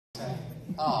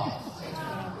Ah,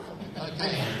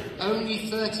 okay. Only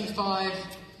 35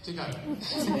 to go.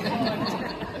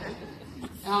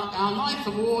 Our ninth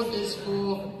award is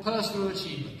for personal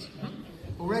achievement.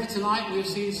 Already tonight we've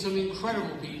seen some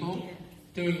incredible people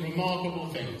doing remarkable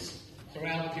things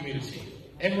throughout the community.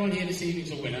 Everyone here this evening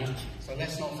is a winner, so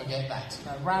let's not forget that.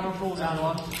 Round of applause,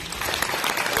 everyone.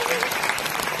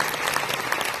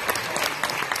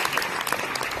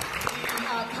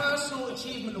 The Personal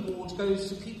Achievement Award goes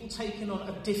to people taking on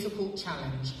a difficult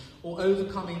challenge or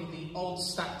overcoming the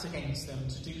odds stacked against them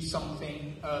to do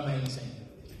something amazing.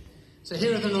 So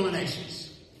here are the nominations.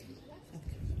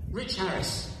 Rich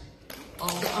Harris.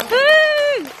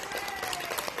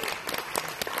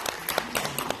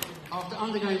 After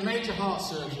undergoing major heart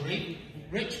surgery,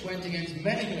 Rich went against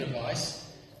medical advice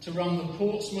to run the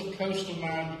Portsmouth Coastal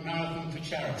Marathon for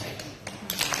charity.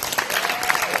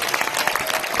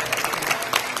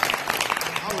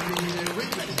 I would really do it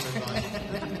with medical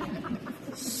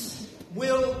advice.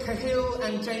 Will Cahill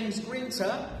and James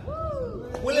Grinter.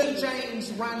 Will and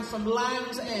James ran from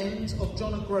Land's End of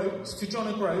John O'Groats to John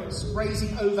O'Groats,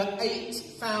 raising over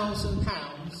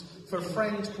 £8,000 for a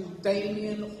friend called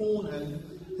Damien Hornan,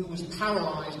 who was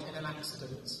paralysed in an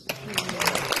accident.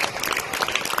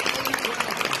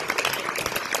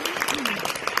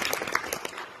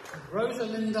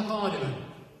 Rosalinda Hardiman.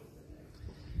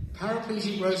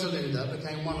 Paraplegic Rosalinda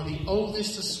became one of the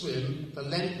oldest to swim the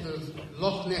length of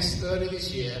Loch Ness early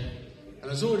this year and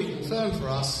has already confirmed for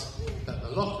us that the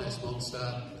Loch Ness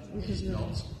Monster is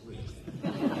not real. We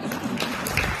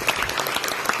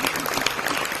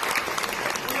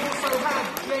also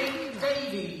have Jane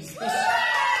Davies.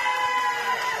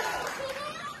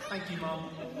 Thank you, Mum.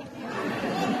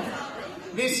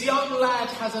 This young lad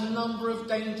has a number of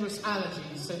dangerous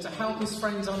allergies, so to help his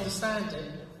friends understand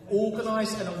it,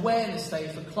 organised an awareness day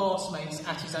for classmates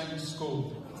at his own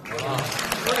school. Wow.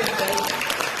 Brilliant day.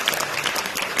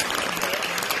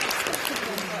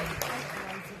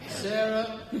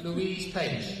 Sarah Louise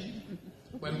Page.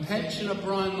 When pensioner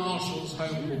Brian Marshall's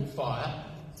home caught fire,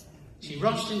 she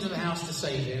rushed into the house to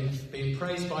save him, being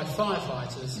praised by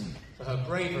firefighters for her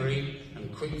bravery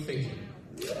and quick thinking.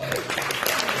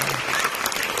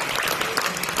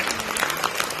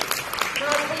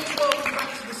 Now please welcome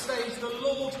back to the stage the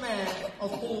Lord Mayor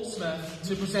of Portsmouth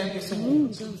to present this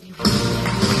award.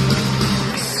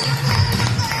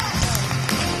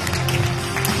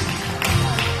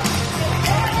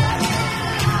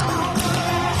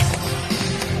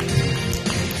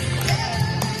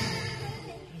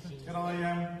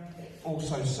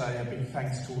 Also say a big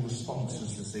thanks to all the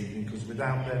sponsors this evening, because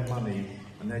without their money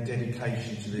and their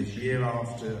dedication to this year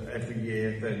after every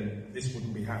year, then this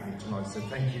wouldn't be happening tonight. So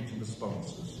thank you to the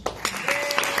sponsors.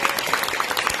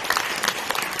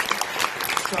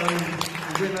 So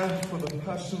the winner for the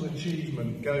personal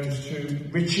achievement goes to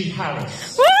Richie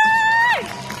Harris.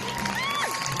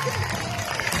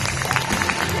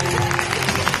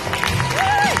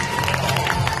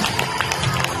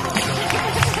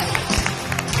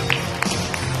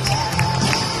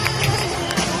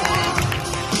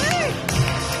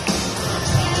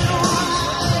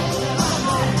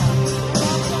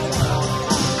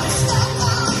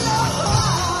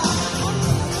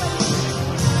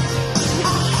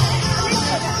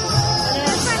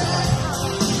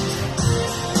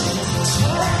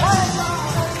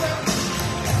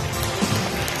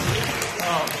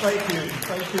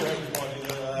 Thank you everybody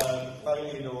that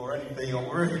voted or anything. I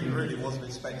really wasn't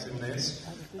expecting this.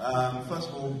 First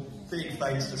of all, big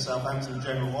thanks to Southampton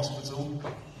General Hospital.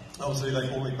 Obviously they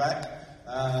brought me back,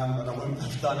 and I wouldn't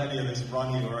have done any of this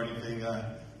running or anything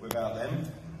without them.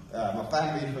 My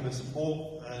family for the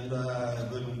support and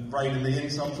them reining me in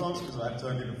sometimes, because I have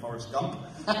turned into Forrest Gump.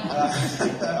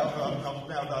 I've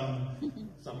now done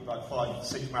something like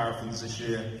 5-6 marathons this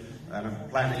year, and I'm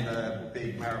planning a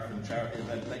big marathon charity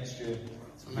event next year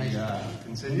to be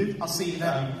continued. I'll see you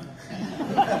there.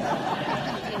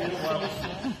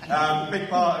 Big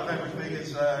part of everything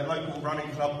is a local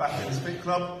running club, Bathurst Fit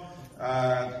Club,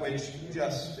 which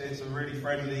just is a really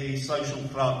friendly social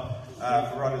club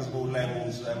for runners of all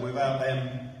levels, and without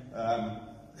them I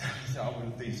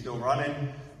wouldn't be still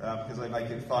running, because they make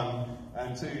it fun.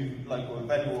 And two local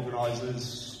event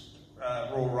organisers,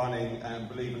 Raw Running and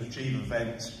Believe and Achieve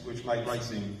events, which make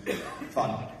racing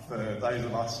fun for those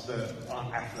of us that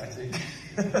aren't athletic.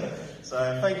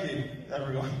 So thank you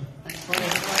everyone.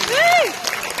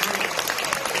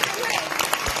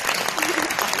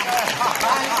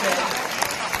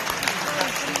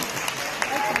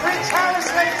 Rich Harris,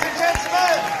 ladies and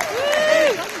gentlemen!